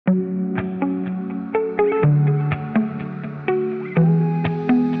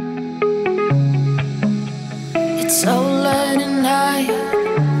So late at night,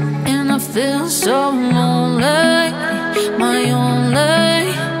 and I feel so lonely. My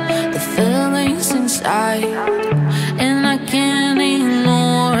only, the feelings inside, and I can't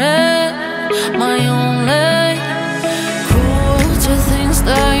ignore it. My only, cruel to things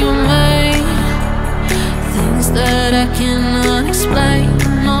that you made, things that I cannot explain.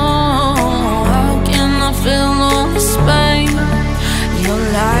 No, how can I feel all this pain? You're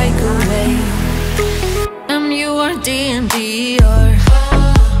like a wave, and you are D&D-er.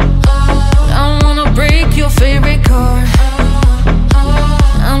 I wanna break your favorite car.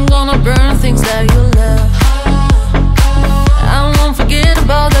 I'm gonna burn things that you love. I won't forget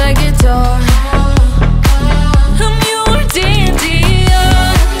about that guitar. And you are D&D-er.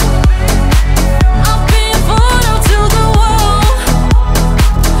 I've been photo to the wall.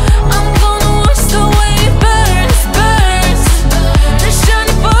 I'm gonna watch the way it burns, burns. The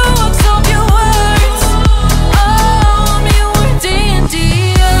shiny fireworks of your words. Oh, you are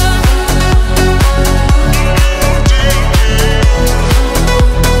D&D-er.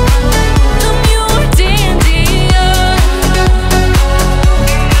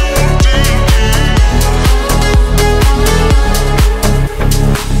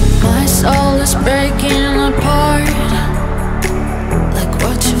 My soul is breaking apart, like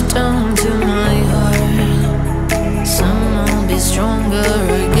what you've done to my heart. Someone be stronger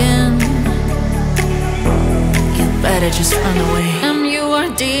again. You better just run away. And you are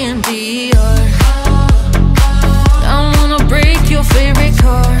D&D-er. I wanna break your favorite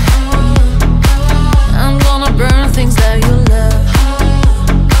car. I'm gonna burn things that you love.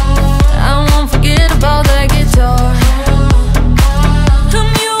 I won't forget about that guitar.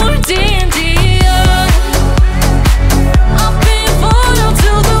 And you are D&D-er. I've been photo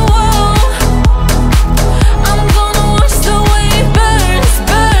to the wall. I'm gonna watch the way it burns,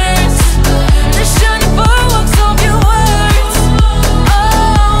 burns. The shiny fireworks of your words.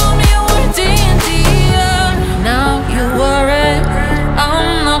 Oh, you are D&D-er. Now you worry, I'm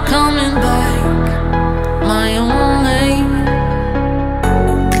not coming back. My only,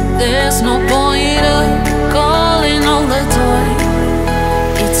 there's no point of calling all the time.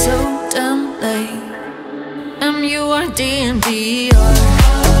 It's so damn late, and you are D&D-er.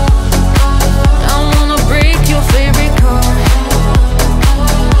 I wanna break your favorite car.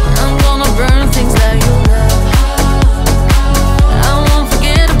 I'm gonna burn things that you love. I won't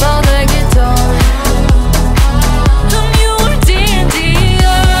forget about that guitar. And you are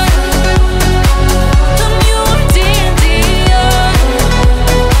D&D-er. And you are D&D-er.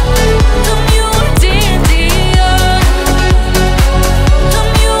 And you are D&D-er.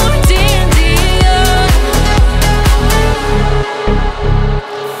 And you are D&D-er.